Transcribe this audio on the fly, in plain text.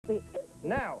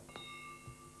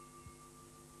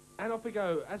off we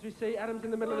go. As we see, Adam's in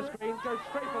the middle of the screen, goes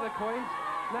straight for the coins.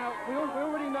 Now, we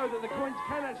already know that the coins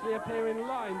can actually appear in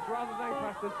lines rather than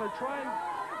clusters, so try and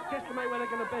guesstimate where they're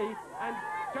going to be, and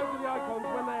go for the icons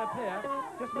when they appear.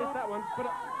 Just missed that one, but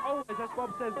always, as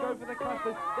Bob says, go for the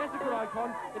clusters. There's a good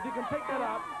icon. If you can pick that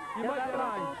up, you might get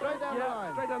line. Straight down the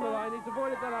line. Straight down the line. He's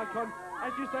avoided that icon. As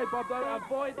you say, Bob, though,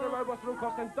 avoid the robots at all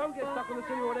costs and don't get stuck on the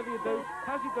ceiling or whatever you do.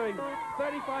 How's he doing?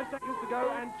 35 seconds to go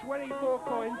and 24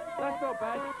 coins. That's not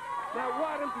bad. Now,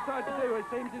 what Adam decided to do, it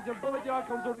seems, is avoid the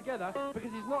icons altogether because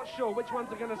he's not sure which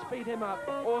ones are going to speed him up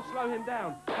or slow him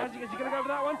down. Is he going to go for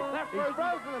that one? He's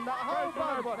frozen them, that whole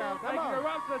bunch now. He can go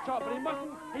right to the top, but he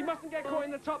mustn't get caught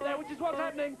in the top there, which is what's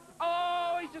happening.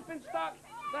 Oh, he's just been stuck.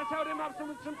 That's held him up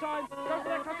some time. Go for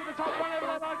that cut to the top, run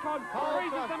over that icon.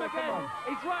 Freezes them again.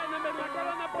 He's right in the middle, get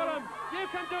on the bottom. You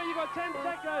can do it, you've got 10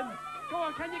 seconds. Go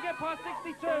on, can you get past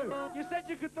 62? You said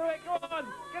you could do it, go on.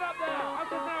 Get up there, up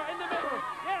to now, in the middle.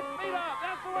 Yes, speed up,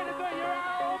 that's the way to do it. You're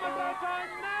almost out of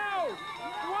time now.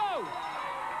 Whoa.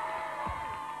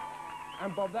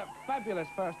 And Bob, that fabulous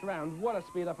first round, what a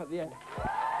speed up at the end.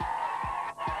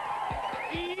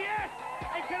 Yes!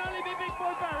 It can only be Big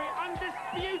Boy Barry,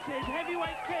 undisputed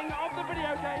heavyweight king of the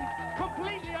video game,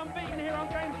 completely unbeaten here on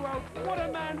Games World. What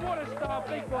a man, what a star,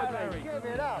 Big Boy Barry. Give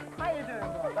it up. How you doing,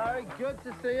 Bob? Barry, good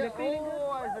to see you.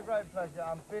 Always a great pleasure.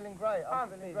 I'm feeling great. I'm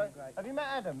feeling great. Have you met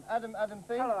Adam? Adam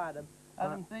Thiem? Hello, Adam.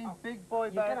 Adam Thiem, Big Boy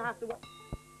Barry. You're going to have to...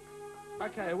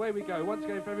 Okay, away we go. Once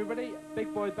again for everybody,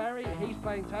 Big Boy Barry, he's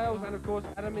playing Tails, and of course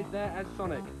Adam is there as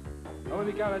Sonic. Away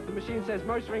we go, as the machine says,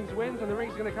 most rings wins, and the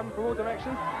rings are going to come from all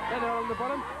directions. There they are on the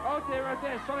bottom. Oh dear,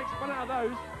 Sonic spun out of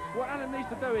those. What Adam needs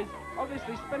to do is,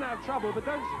 obviously, spin out of trouble, but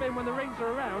don't spin when the rings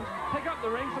are around. Pick up the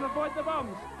rings and avoid the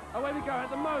bombs. Away we go. At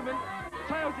the moment,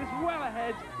 Tails is well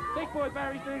ahead. Big Boy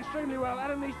Barry's doing extremely well.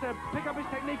 Adam needs to pick up his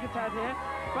technique a tad here,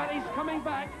 but he's coming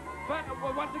back. But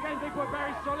once again, Big Boy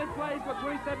Barry, solid play. He's got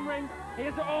 27 rings.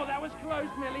 Oh, that was close,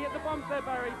 nearly hit the bombs there,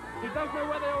 Barry. He does know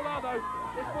where they all are, though.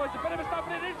 This boy's a bit of a stop,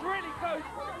 but it is really close.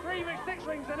 6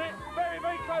 rings in it. Very,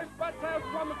 very close, but Tails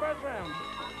won the first round.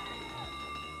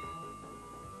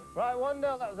 Right, 1-0.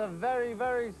 That was a very,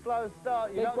 very slow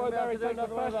start. Big Boy Barry takes the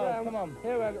first round. Come on.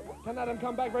 Here we go. Can Adam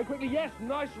come back very quickly? Yes,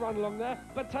 nice run along there.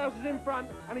 But Tails is in front,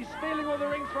 and he's stealing all the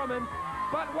rings from him.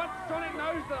 But what Sonic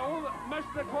knows that most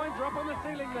of the coins are up on the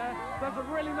ceiling there. Does a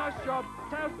really nice job.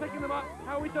 Tails picking them up.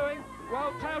 How are we doing?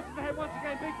 Well, Tails is ahead once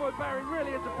again. Big Boy Barry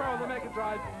really is a pro on the Mega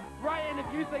Drive. Right in if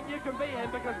you think you can beat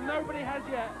him, because nobody has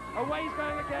yet. Away he's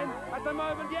going again. At the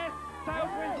moment, yes,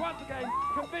 Tails wins once again.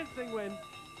 Convincing win.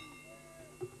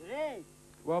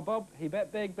 Well, Bob, he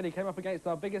bet big, but he came up against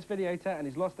our biggest videator, and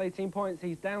he's lost 18 points.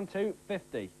 He's down to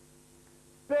 50.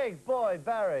 Big Boy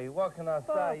Barry, what can I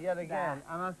say yet again?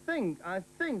 And I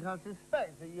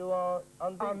suspect that you are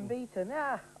unbeaten. Unbeaten,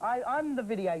 yeah. I'm the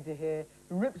videator here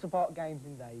who rips apart games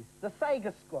in days. The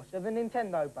Sega squash of the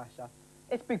Nintendo basher.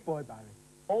 It's Big Boy Barry.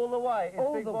 All the way, it's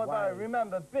all Big Boy Barry.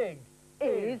 Remember, big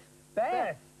is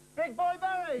best. Big Boy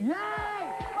Barry! Yay!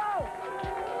 Whoa!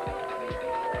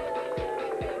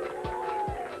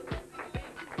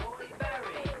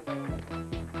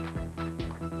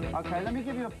 Okay, let me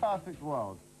give you a perfect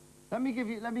world. Let me give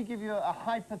you a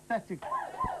hypothetical.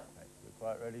 Okay, we're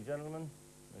quite ready, gentlemen.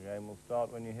 The game will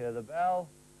start when you hear the bell,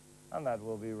 and that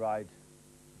will be right.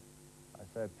 I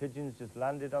say pigeons just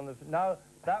landed on the... No,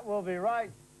 that will be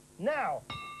right now.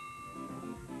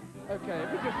 Okay,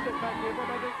 if we just sit back here, Bob,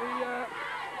 I think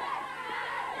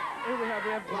here we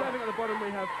have serving at the bottom, we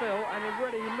have Phil, and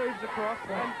already he moves across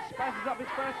and spasses up his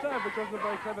first serve, which wasn't a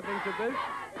very clever thing to do.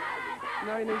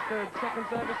 Now he needs to second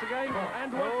service again, and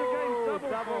once again,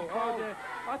 double fault. Oh dear.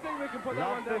 I think we can put that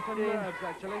one down for nerves,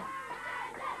 actually.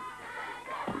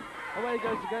 Away he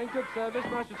goes again, good service,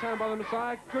 nice return by the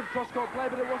Messiah, good cross-court play,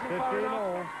 but it wasn't far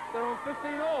enough. They're on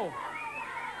 15 all.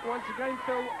 Once again,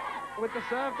 Phil with the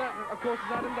serve, that of course is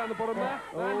Adam down the bottom there,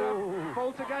 and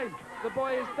fault again. The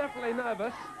boy is definitely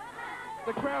nervous.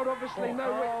 The crowd obviously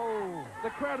the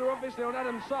crowd are obviously on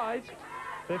Adam's side.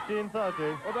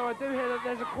 15-30. Although I do hear that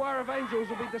there's a choir of angels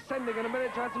will be descending in a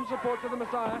minute to add some support to the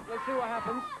Messiah. Let's see what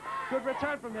happens. Good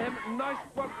return from him. Nice,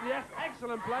 yes,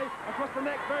 excellent play. Across the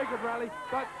neck, very good rally.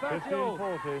 But 30 all.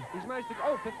 15-40. He's managed to...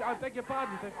 Oh, 50, I beg your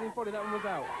pardon, 15-40. That one was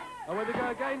out. Away we go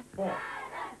again.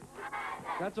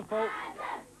 That's a fault.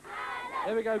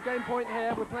 Here we go, game point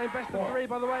here. We're playing best of 3,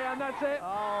 by the way, and that's it.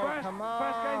 First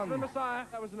game for the Messiah.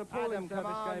 That was an appalling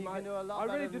service game. I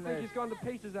really do think he's gone to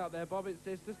pieces out there, Bob. It's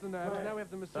just the nerves. Now we have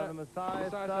the Messiah. So the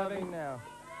Messiah serving now.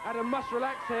 Adam must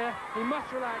relax here. He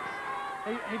must relax.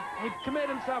 He committed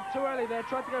himself too early there.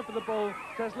 Tried to go for the ball.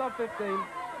 Says love 15.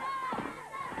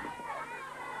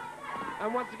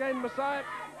 And once again, Messiah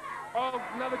Oh,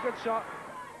 another good shot.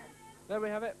 There we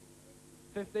have it.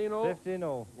 15 all. 15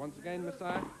 all. Once again,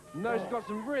 Messiah knows he's got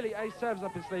some really ace serves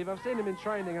up his sleeve. I've seen him in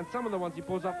training, and some of the ones he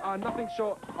pulls off are nothing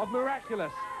short of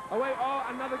miraculous. Away, oh,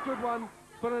 another good one.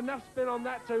 Put enough spin on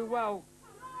that to, well,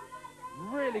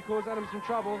 really cause Adam some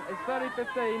trouble. It's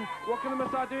 30-15. What can the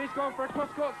Messiah do? He's gone for a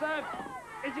cross-court serve.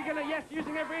 Is he going to, yes,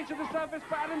 using every inch of the surface,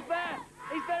 but Adam's there.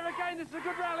 He's there again. This is a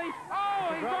good rally.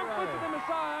 Oh, he's gone good to the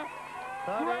Messiah.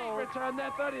 Great return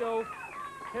there, 30 all.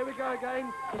 Here we go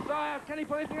again. Messiah, can he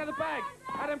pull anything out of the bag?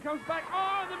 Adam comes back.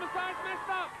 Oh, the Messiah's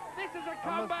messed up. This is a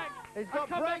comeback. He's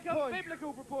got a comeback break of point.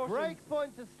 biblical proportions. Break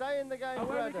point to stay in the game.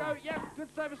 Away we go. Yes,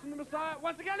 good service from the Messiah.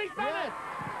 Once again, he's done it.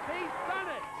 He's done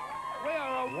it. We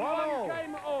are a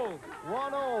one-game all.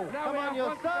 1-1. Now Come on,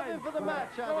 you're serving for the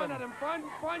match, Adam. Go on, Adam. Find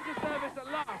your service at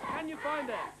last. Can you find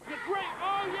it? Yeah, great.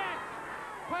 Oh, yes.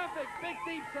 Perfect. Big,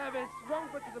 deep service. Wrong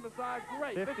foot to the Messiah.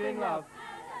 Great. 15 love.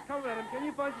 Come on, Adam. Can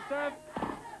you find your serve?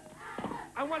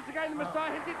 And once again, the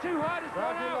Messiah hits it too hard. It's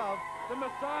gone out. The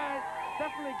Messiah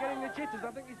definitely getting the jitters.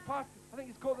 I think he's passed. I think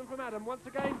he's caught them from Adam. Once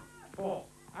again, 4.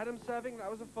 Adam serving. That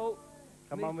was a fault.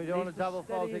 Come on, we don't want a double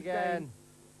fault again.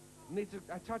 Needs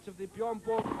a touch of the Beyond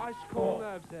Borg ice cold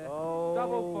nerves here. Oh.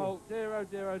 Double fault. Dear, oh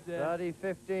dear, oh dear.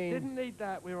 30-15. Didn't need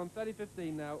that. We're on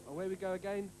 30-15 now. Away we go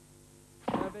again.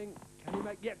 Serving. Can he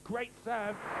make... Yeah, great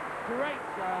serve. Great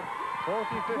serve.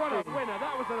 40-15. What a winner.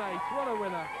 That was an ace. What a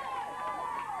winner.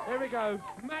 Here we go.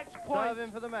 Match point.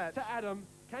 Serving for the match. To Adam.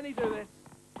 Can he do this?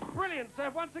 Brilliant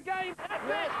serve once again. That's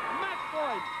it. Match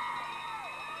point.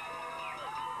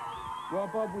 Well,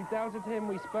 Bob, we doubted him,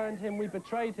 we spurned him, we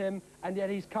betrayed him, and yet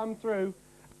he's come through.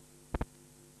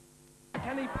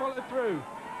 Can he follow through?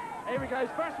 Here he goes.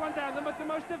 First one down, the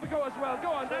most difficult as well.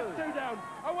 Go on, that's 2 down.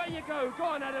 Away you go. Go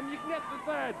on, Adam, you can get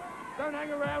the 3rd. Don't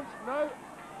hang around. No.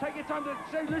 Take your time to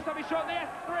loose up his shot. The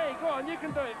S3. Go on, you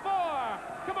can do it. 4.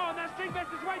 Come on, that string vest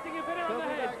is waiting. You've hit her on the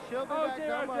head. Oh,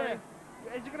 dear, oh dear.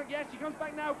 Is he going to... Yes, he comes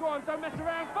back now. Go on, don't mess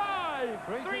around.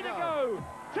 5. 3 to go.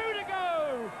 2 to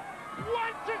go. 1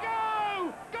 to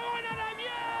go! Go on, Adam,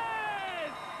 yes!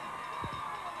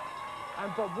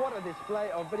 And Bob, what a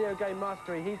display of video game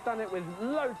mastery. He's done it with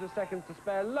loads of seconds to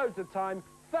spare, loads of time,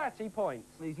 30 points.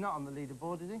 He's not on the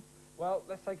leaderboard, is he? Well,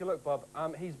 let's take a look, Bob.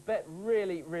 He's bet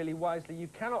really, really wisely. You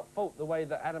cannot fault the way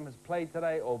that Adam has played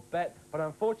today or bet, but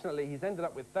unfortunately he's ended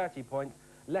up with 30 points.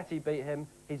 Letty beat him.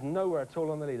 He's nowhere at all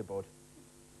on the leaderboard.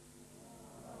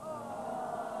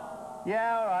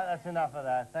 Yeah, all right, that's enough of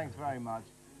that. Thanks very much.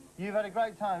 You've had a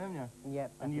great time, haven't you?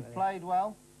 Yep. And you've played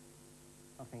well?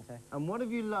 I think so. And what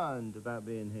have you learned about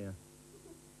being here?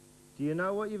 Do you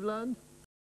know what you've learned?